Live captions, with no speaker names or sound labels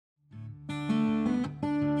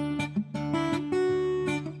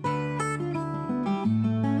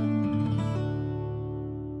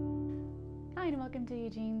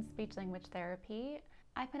speech-language therapy.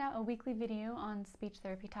 I put out a weekly video on speech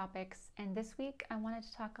therapy topics, and this week I wanted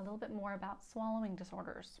to talk a little bit more about swallowing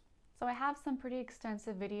disorders. So I have some pretty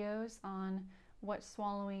extensive videos on what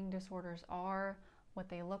swallowing disorders are, what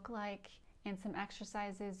they look like, and some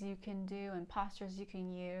exercises you can do and postures you can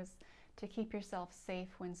use to keep yourself safe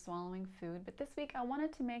when swallowing food. But this week I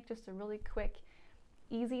wanted to make just a really quick,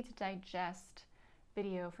 easy to digest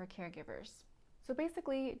video for caregivers. So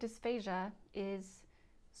basically, dysphagia is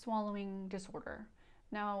swallowing disorder.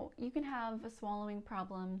 Now, you can have a swallowing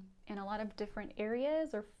problem in a lot of different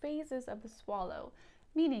areas or phases of the swallow,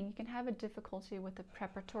 meaning you can have a difficulty with the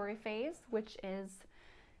preparatory phase, which is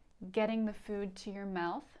getting the food to your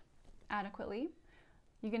mouth adequately.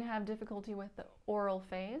 You can have difficulty with the oral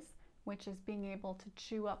phase, which is being able to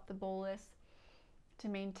chew up the bolus, to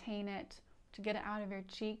maintain it, to get it out of your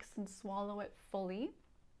cheeks and swallow it fully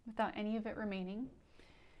without any of it remaining.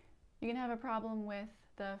 You can have a problem with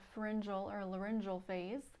the pharyngeal or laryngeal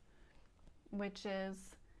phase, which is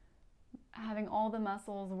having all the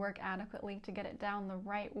muscles work adequately to get it down the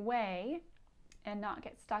right way and not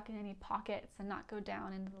get stuck in any pockets and not go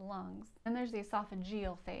down into the lungs. And there's the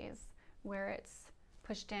esophageal phase, where it's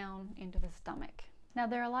pushed down into the stomach. Now,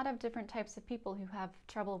 there are a lot of different types of people who have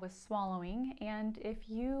trouble with swallowing, and if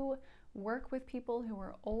you work with people who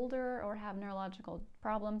are older or have neurological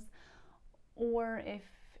problems, or if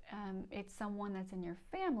it's someone that's in your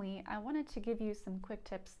family, I wanted to give you some quick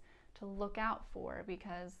tips to look out for,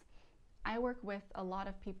 because I work with a lot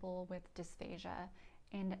of people with dysphagia,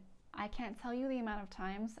 and I can't tell you the amount of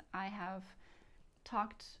times I have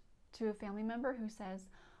talked to a family member who says,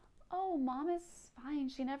 "Oh, mom is fine,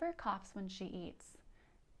 she never coughs when she eats."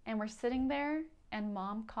 And we're sitting there and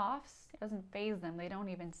mom coughs. It doesn't faze them, they don't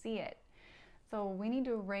even see it. So we need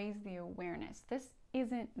to raise the awareness. This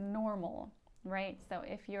isn't normal, right? So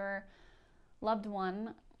if your loved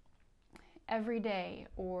one every day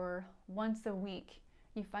or once a week,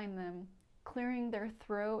 you find them clearing their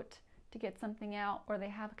throat to get something out, or they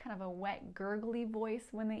have kind of a wet, gurgly voice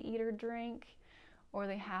when they eat or drink, or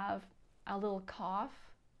they have a little cough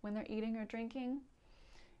when they're eating or drinking,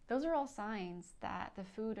 those are all signs that the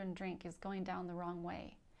food and drink is going down the wrong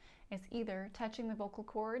way. It's either touching the vocal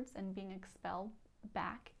cords and being expelled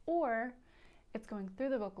back, or it's going through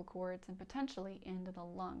the vocal cords and potentially into the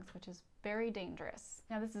lungs, which is very dangerous.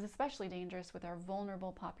 Now, this is especially dangerous with our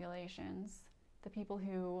vulnerable populations. The people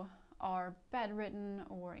who are bedridden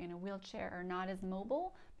or in a wheelchair are not as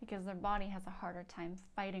mobile because their body has a harder time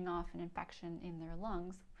fighting off an infection in their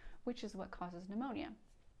lungs, which is what causes pneumonia.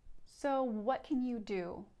 So what can you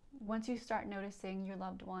do once you start noticing your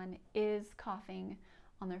loved one is coughing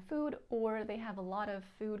on their food, or they have a lot of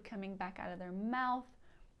food coming back out of their mouth?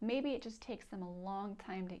 Maybe it just takes them a long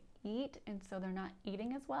time to eat, and so they're not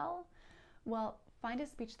eating as well. Well, find a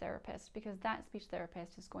speech therapist, because that speech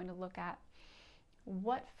therapist is going to look at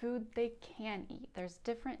what food they can eat. There's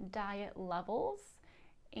different diet levels,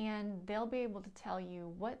 and they'll be able to tell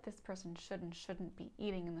you what this person should and shouldn't be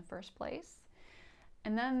eating in the first place.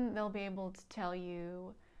 And then they'll be able to tell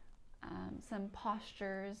you some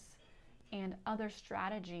postures and other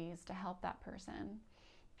strategies to help that person.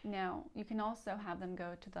 Now, you can also have them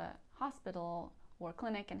go to the hospital or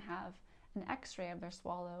clinic and have an x-ray of their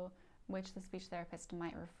swallow, which the speech therapist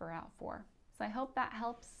might refer out for. So I hope that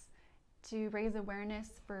helps to raise awareness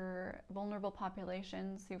for vulnerable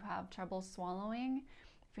populations who have trouble swallowing.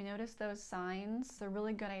 If you notice those signs, it's a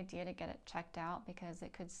really good idea to get it checked out, because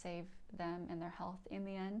it could save them and their health in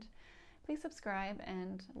the end. Please subscribe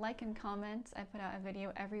and like and comment. I put out a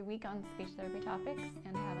video every week on speech therapy topics,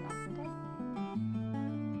 and have an awesome